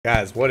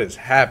Guys, what is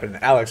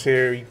happening? Alex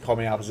here. You can call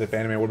me Opposite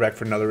Anime. We're back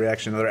for another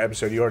reaction, another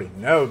episode. You already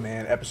know,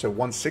 man. Episode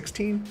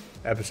 116.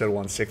 Episode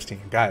 116.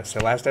 Guys, so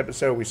last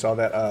episode we saw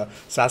that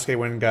Sasuke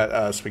went and got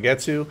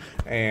Suigetsu,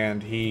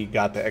 and he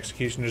got the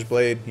Executioner's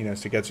Blade. You know,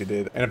 Suigetsu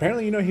did. And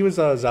apparently, you know, he was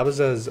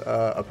Zabuza's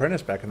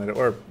apprentice back in the day,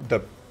 or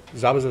the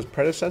Zabuza's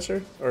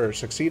predecessor or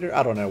successor,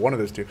 I don't know, one of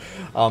those two.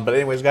 But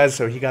anyways, guys,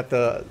 so he got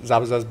the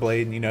Zabuza's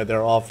blade, and you know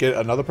they're off. Get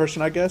another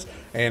person, I guess,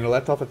 and it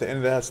left off at the end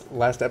of that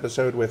last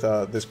episode with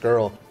this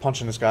girl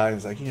punching this guy, and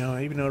it's like, you know,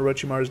 even though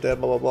Orochimaru's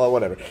dead, blah blah blah,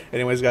 whatever.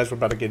 Anyways, guys, we're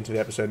about to get into the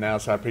episode now,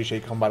 so I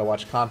appreciate you coming by to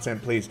watch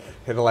content. Please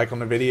hit a like on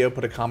the video,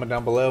 put a comment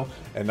down below,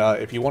 and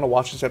if you want to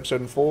watch this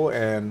episode in full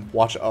and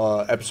watch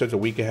episodes a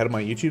week ahead of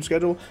my YouTube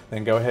schedule,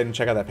 then go ahead and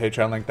check out that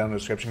Patreon link down in the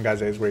description, guys.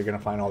 That is where you're gonna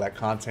find all that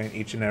content,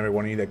 each and every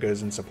one of you that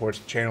goes and supports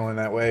the channel in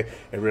that way.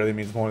 It really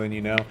means more than you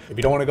know. If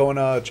you don't want to go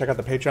and check out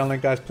the Patreon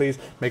link, guys, please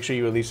make sure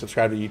you at least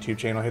subscribe to the YouTube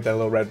channel. Hit that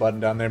little red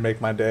button down there.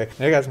 Make my day.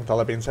 Hey guys, with all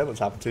that being said, let's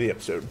hop into the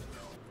episode.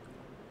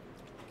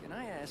 Can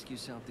I ask you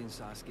something,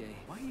 Sasuke?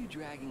 Why are you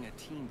dragging a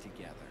team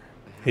together?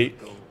 He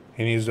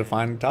needs to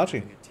find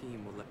Itachi. A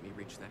team will let me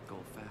reach that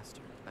goal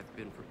faster. I've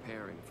been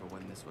preparing for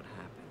when this would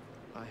happen.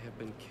 I have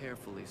been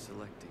carefully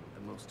selecting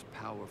the most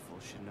powerful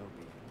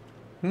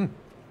shinobi.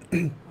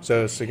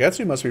 So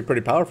Suigetsu must be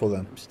pretty powerful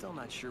then. I'm still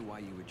not sure why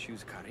you would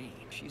choose Karin.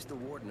 She's the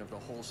warden of the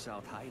whole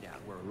South Hideout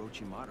where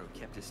Orochimaru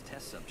kept his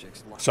test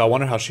subjects locked. So I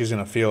wonder how she's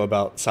gonna feel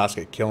about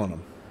Sasuke killing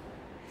him.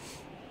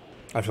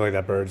 I feel like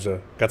that bird's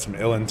got some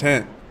ill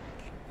intent.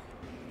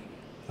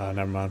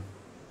 Never mind.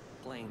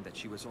 Claimed that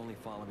she was only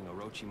following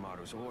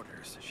Orochimaru's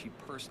orders. She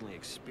personally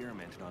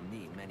experimented on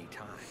me many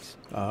times.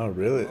 Oh,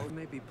 really? There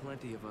may be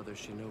plenty of other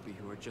shinobi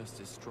who are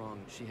just as strong.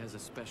 She has a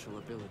special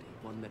ability,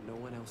 one that no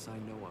one else I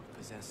know of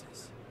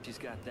possesses. She's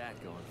got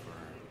that going for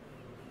her.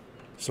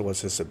 So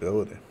what's his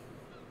ability?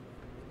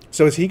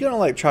 So is he gonna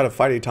like try to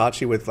fight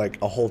Itachi with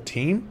like a whole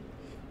team?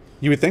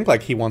 You would think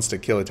like he wants to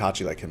kill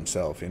Itachi like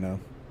himself, you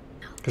know?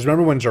 Because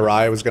remember when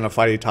Jiraiya was gonna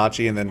fight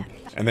Itachi and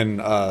then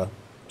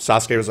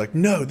Sasuke was like,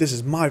 no, this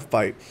is my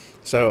fight.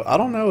 So I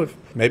don't know if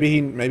maybe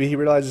he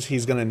realizes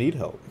he's gonna need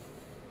help.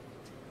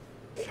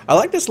 I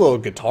like this little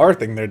guitar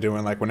thing they're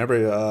doing, like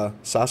whenever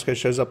Sasuke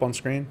shows up on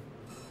screen.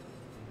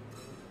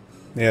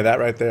 Yeah, that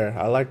right there.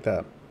 I like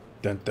that.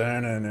 Dun,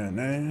 dun, dun, dun,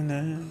 dun,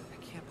 dun.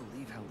 I can't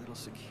believe how little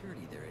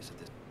security there is at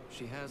this.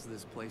 She has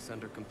this place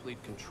under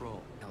complete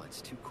control. Hell,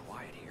 it's too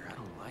quiet here. I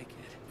don't like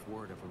it.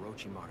 Word of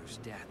Orochimaru's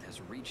death has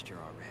reached her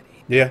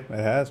already. Yeah,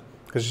 it has.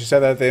 Because she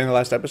said that at the end of the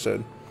last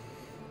episode.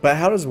 But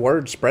how does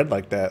word spread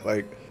like that?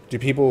 Like, do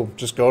people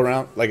just go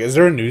around? Like, is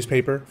there a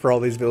newspaper for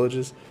all these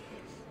villages?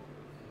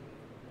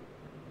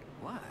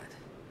 What?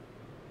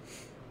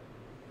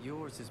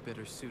 Yours is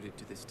better suited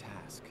to this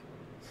task.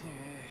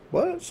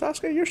 What?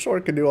 Sasuke, your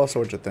sword can do all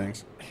sorts of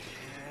things.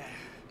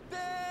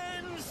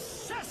 Ben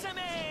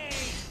Sesame!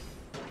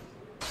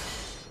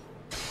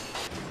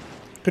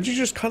 Could you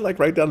just cut like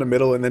right down the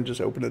middle and then just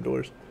open the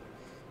doors?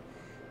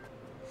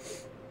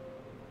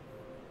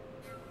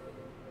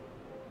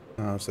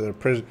 Oh, so they're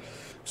prison.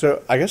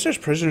 So I guess there's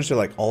prisoners at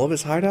like all of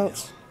his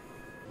hideouts.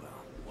 Well,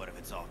 what if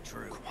it's all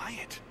true?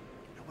 Quiet!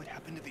 Know what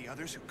happened to the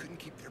others who couldn't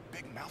keep their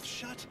big mouths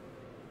shut?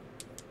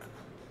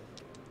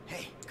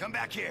 Hey, come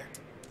back here!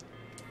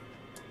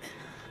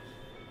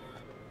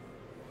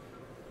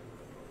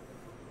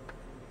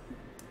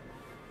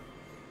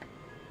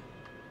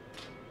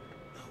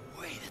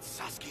 No way, that's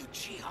Sasuke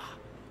Uchiha!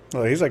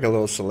 Well, he's like a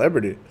little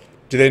celebrity.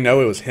 Do they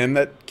know it was him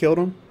that killed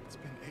him? It's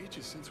been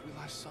ages since we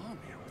last saw him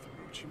here with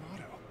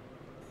Orochimaru.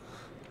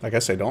 I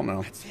guess they don't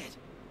know. That's it!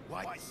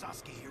 Why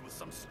Sasuke here with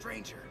some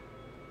stranger?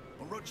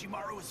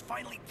 Orochimaru is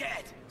finally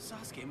dead!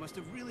 Sasuke must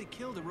have really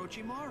killed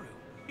Orochimaru.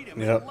 Beat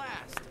him Yep. at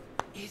last.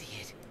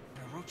 Idiot.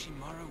 Did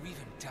Orochimaru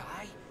even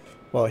die?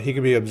 Well, he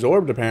could be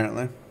absorbed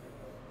apparently.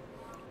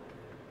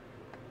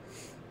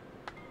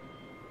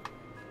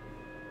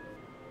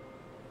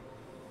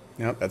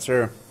 Yep, that's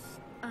her.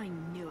 I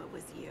knew it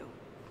was you.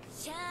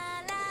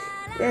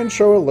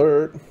 Intro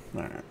alert.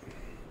 Alright.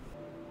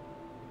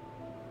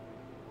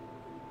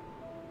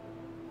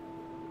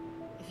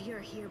 If you're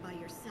here by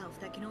yourself,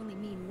 that can only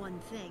mean one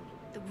thing.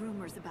 The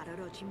rumors about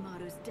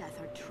Orochimaru's death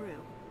are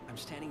true. I'm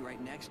standing right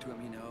next to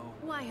him, you know.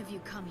 Why have you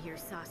come here,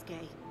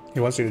 Sasuke? He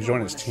wants you to join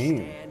We his wanna team.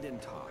 Stand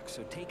and talk,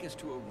 so take us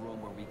to a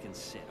room where we can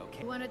sit,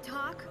 okay? You want to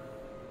talk?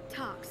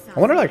 Talk, Sasuke. I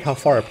wonder like how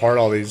far apart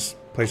all these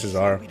places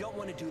are. We don't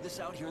want to do this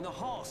out here in the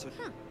hall, so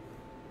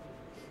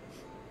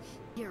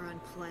You're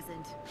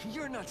unpleasant.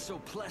 you're not so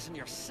pleasant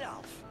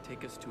yourself.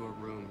 Take us to a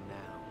room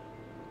now.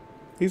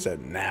 He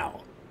said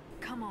now.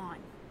 Come on.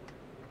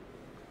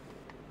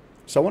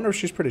 So I wonder if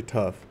she's pretty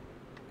tough.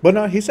 But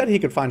no, he said he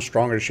could find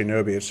stronger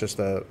shinobi. It's just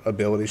the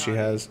ability she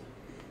has.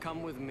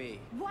 Come with me.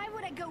 Why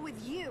would I go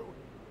with you?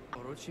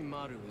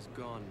 Orochimaru is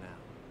gone now.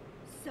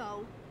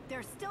 So,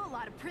 there's still a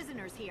lot of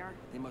prisoners here.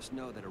 They must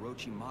know that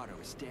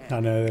Orochimaru is dead. I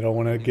know they don't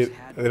want to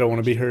they don't want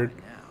to be heard.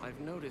 Now. I've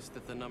noticed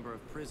that the number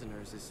of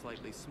prisoners is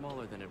slightly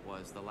smaller than it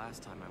was the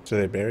last time I was. So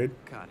they buried?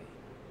 Kari,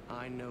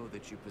 I know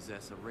that you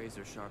possess a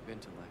razor-sharp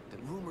intellect,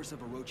 and Rumors of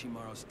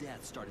Orochimaru's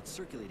death started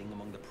circulating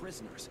among the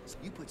prisoners. So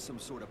you put some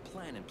sort of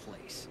plan in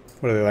place.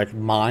 What are they, like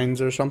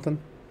mines or something?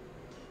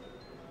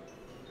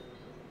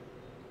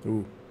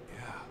 Ooh.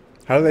 Yeah.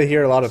 How do they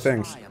hear a lot of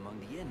things? Spy among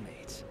the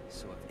inmates.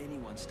 So if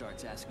anyone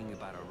starts asking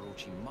about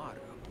Orochimaru,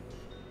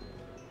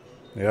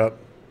 Yep.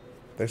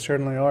 They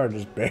certainly are.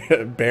 Just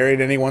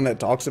buried anyone that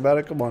talks about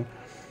it? Come on.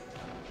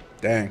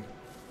 Dang.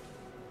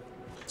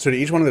 So do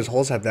each one of those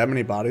holes have that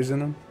many bodies in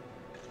them?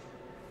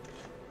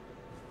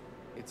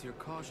 it's your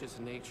cautious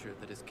nature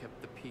that has kept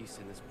the peace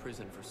in this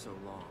prison for so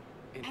long.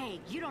 Hey,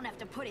 you don't have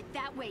to put it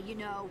that way, you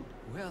know.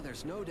 well,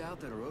 there's no doubt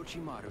that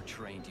Orochimaru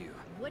trained you.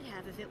 Would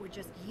have if it were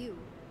just you.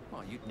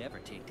 Well, you'd never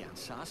take down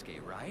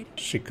Sasuke, right?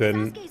 She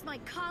couldn't. Sasuke's my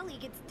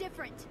colleague, it's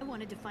different. I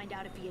wanted to find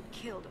out if he had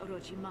killed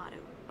Orochimaru.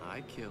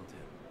 I killed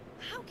him.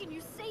 How can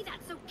you say that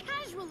so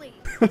casually?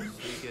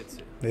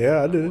 Suigetsu.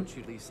 Yeah, I I did. want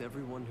you to release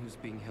everyone who's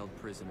being held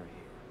prisoner here.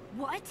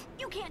 What?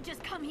 You can't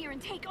just come here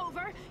and take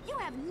over. You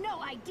have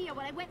no idea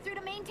what I went through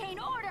to maintain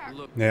order.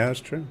 Look, Yeah, that's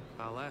true.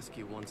 I'll ask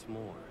you once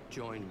more.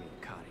 Join me,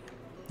 Karin.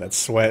 That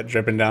sweat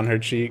dripping down her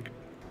cheek.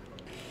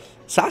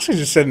 Sasuke's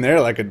just sitting there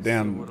like a So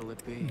damn what'll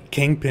it be?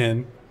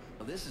 kingpin.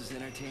 Well, this is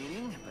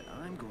entertaining, but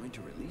I'm going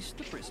to release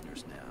the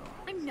prisoners now.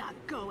 I'm not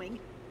going.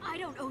 I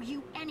don't owe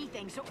you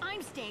anything, so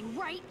I'm staying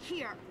right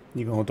here.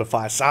 You gonna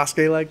defy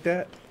Sasuke like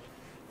that?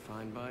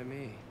 Fine by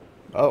me.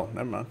 Oh,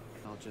 never mind.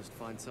 I'll just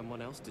find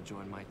someone else to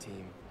join my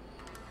team.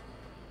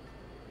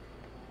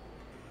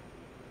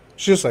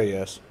 She'll say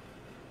yes.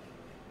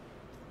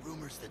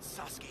 Rumors that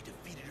Sasuke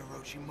defeated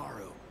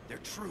Orochimaru. They're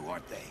true,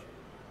 aren't they?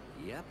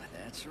 Yep,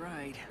 that's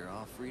right. You're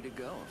all free to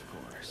go,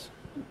 of course.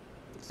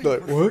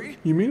 Like, what?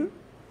 You mean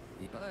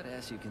it? But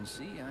as you can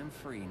see, I'm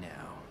free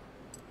now.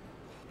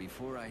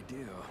 Before I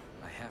do,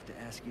 I have to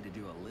ask you to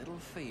do a little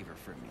favor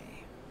for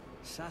me.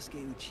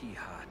 Sasuke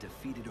Uchiha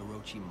defeated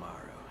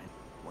Orochimaru, and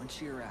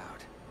once you're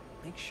out,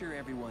 make sure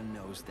everyone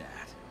knows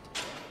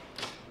that.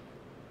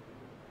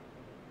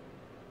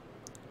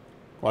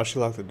 Why'd she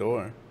lock the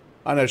door?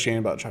 I know she ain't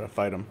about to try to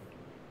fight him.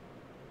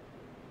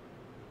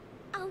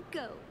 I'll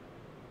go.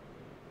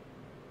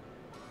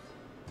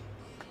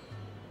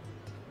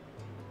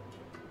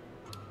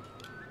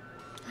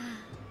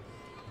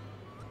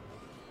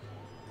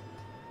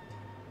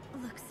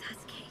 Look,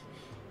 Sasuke,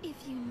 if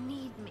you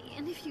need me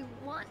and if you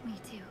want me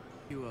to.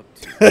 You up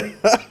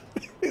to?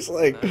 He's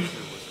like, That sure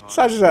was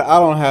hard. Sasuke said, I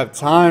don't have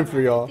time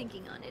for y'all.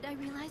 Thinking on it, I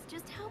realized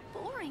just how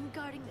boring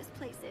guarding this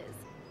place is.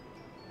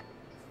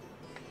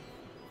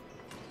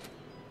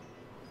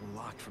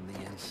 Locked from the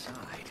inside.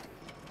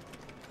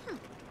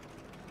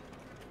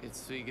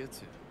 It's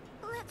Suigetsu.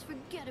 Let's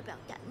forget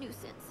about that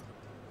nuisance.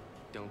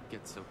 Don't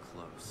get so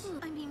close.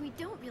 I mean, we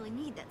don't really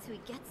need that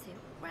Suigetsu,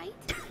 right?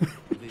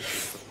 This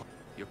is the point.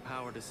 Your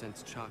power to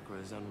sense chakra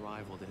is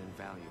unrivaled and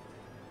invaluable.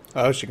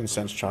 Oh, she can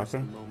sense From chakra.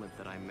 the moment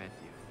that I met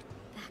you.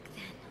 Back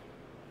then.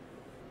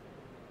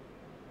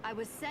 I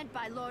was sent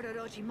by Lord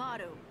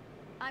Orochimaru.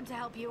 I'm to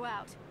help you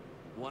out.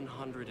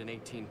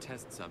 118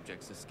 test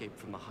subjects escaped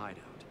from the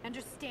hideout.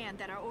 Understand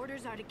that our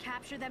orders are to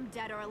capture them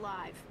dead or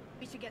alive.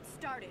 We should get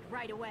started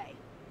right away.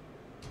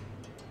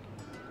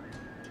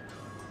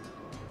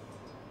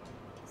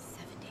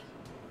 70,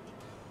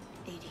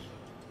 80,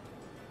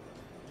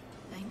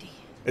 90.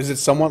 Is it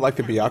somewhat like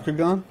the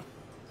Byakugan?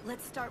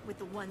 Let's start with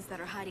the ones that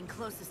are hiding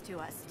closest to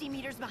us. Steam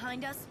meters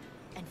behind us,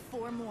 and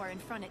 4 more in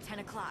front at 10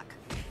 o'clock.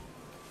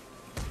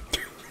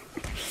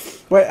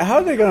 Wait, how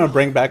are they gonna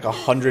bring back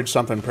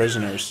 100-something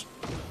prisoners?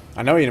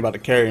 I know he ain't about to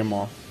carry them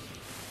all.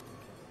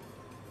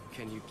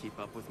 Can you keep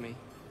up with me?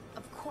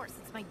 Of course,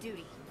 it's my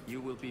duty. You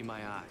will be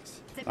my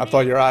eyes. Zip I me.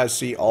 thought your eyes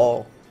see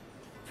all.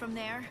 From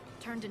there,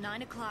 turn to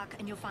 9 o'clock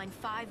and you'll find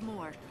 5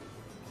 more.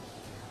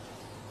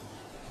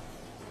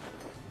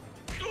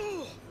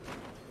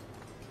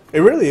 It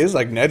really is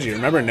like Neji.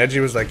 Remember,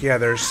 Neji was like, yeah,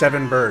 there's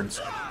 7 birds.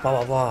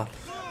 Blah, blah, blah.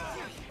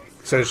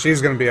 So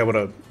she's going to be able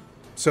to...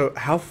 So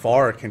how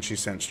far can she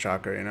sense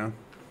chakra, you know?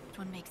 Which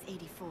one makes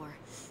 84?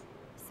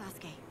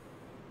 Sasuke,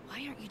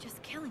 why aren't you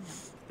just killing them?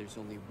 There's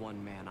only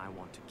one man I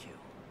want to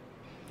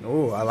kill.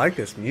 Oh, I like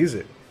this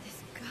music.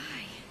 This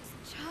guy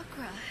is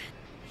Chakra.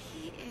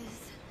 He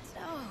is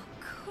so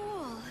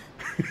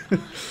cool.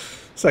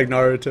 It's like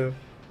Naruto.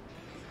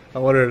 I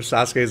wonder if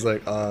Sasuke's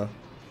like,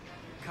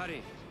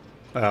 Karin!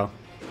 oh.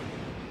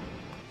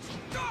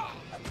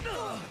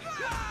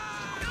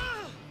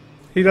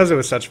 He does it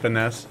with such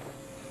finesse.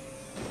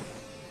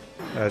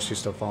 She's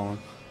still falling.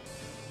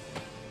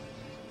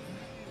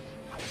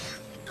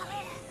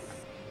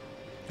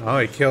 Oh,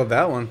 he killed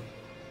that one.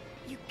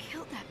 You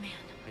killed that man.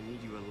 I need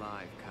you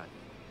alive, Karin.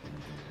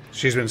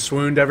 She's been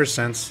swooned ever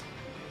since.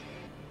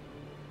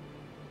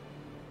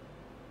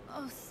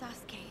 Oh,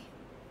 Sasuke.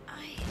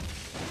 I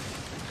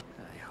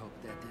hope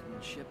that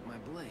didn't chip my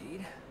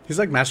blade. He's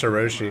like Master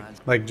Roshi.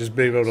 Like, just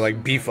be able to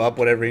like beef up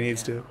whatever he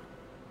needs to.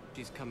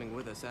 She's coming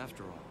with us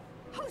after all.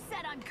 Who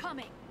said I'm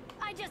coming?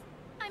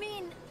 I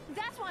mean,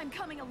 that's why I'm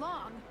coming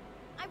along.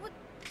 I would...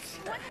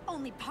 What?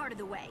 Only part of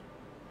the way.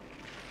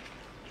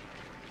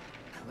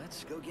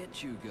 Let's go get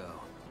Hyuga.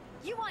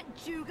 You want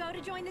Jugo to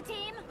join the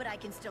team? But I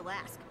can still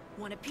ask.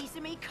 Want a piece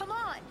of me? Come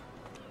on!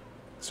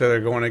 So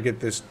they're going to get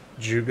this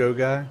Jugo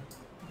guy?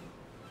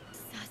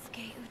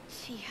 Sasuke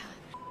Uchiha.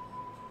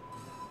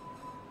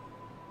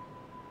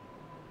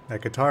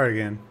 That guitar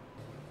again.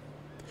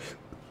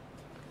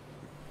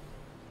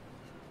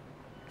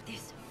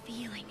 This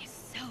feeling is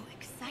so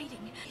exciting.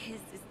 His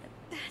is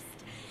the best.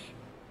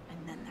 And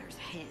then there's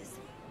his.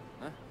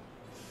 Huh?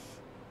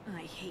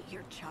 I hate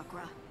your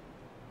chakra.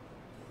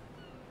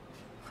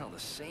 Well, the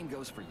same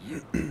goes for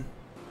you.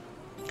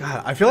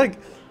 God, I feel like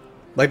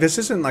this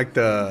isn't like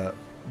the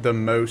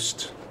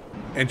most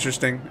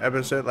interesting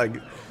episode. Like,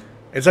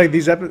 it's like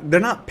these they're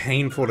not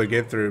painful to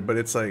get through, but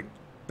it's like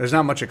there's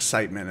not much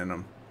excitement in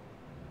them.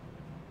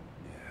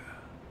 Yeah,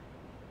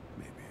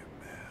 maybe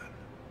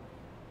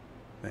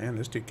I'm mad. Man,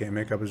 this dude can't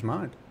make up his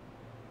mind.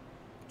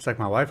 It's like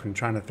my wife and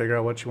trying to figure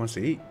out what she wants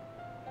to eat.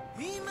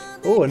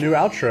 Oh, a new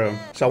outro.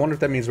 So I wonder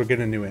if that means we're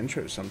getting a new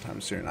intro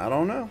sometime soon. I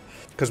don't know.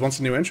 Because once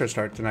the new intro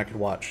starts, then I could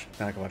watch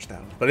that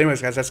one. But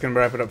anyways, guys, that's going to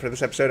wrap it up for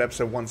this episode,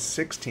 episode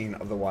 116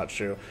 of the Watch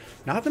Show.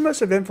 Not the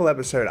most eventful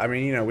episode. I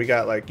mean, you know, we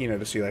got, like, you know,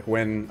 to see, like,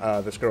 when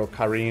this girl,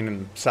 Karin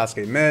and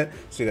Sasuke met.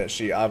 See that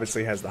she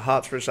obviously has the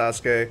hots for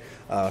Sasuke.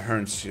 Her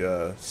and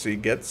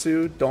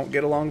Suigetsu don't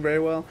get along very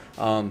well.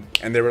 And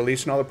they're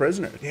releasing all the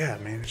prisoners. Yeah,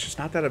 man, it's just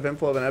not that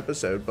eventful of an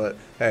episode. But,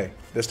 hey,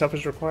 this stuff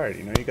is required.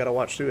 You know, you got to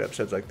watch 2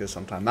 episodes like this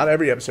sometime. Not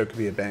every episode could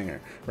be a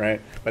banger,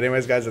 right? But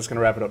anyways, guys, that's going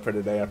to wrap it up for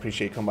today. I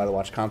appreciate you coming by to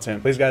watch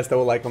content. Please, guys,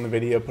 throw a like on the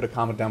video, put a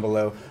comment down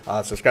below,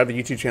 subscribe to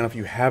the YouTube channel if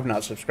you have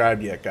not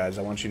subscribed yet, guys.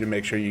 I want you to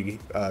make sure you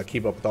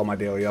keep up with all my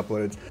daily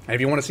uploads. And if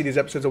you want to see these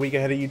episodes a week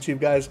ahead of YouTube,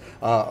 guys,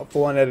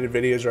 full unedited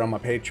videos are on my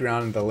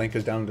Patreon. The link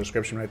is down in the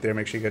description right there.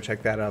 Make sure you go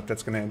check that out.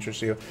 That's going to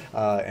interest you.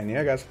 And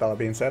yeah, guys, with all that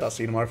being said, I'll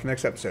see you tomorrow for the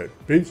next episode.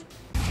 Peace.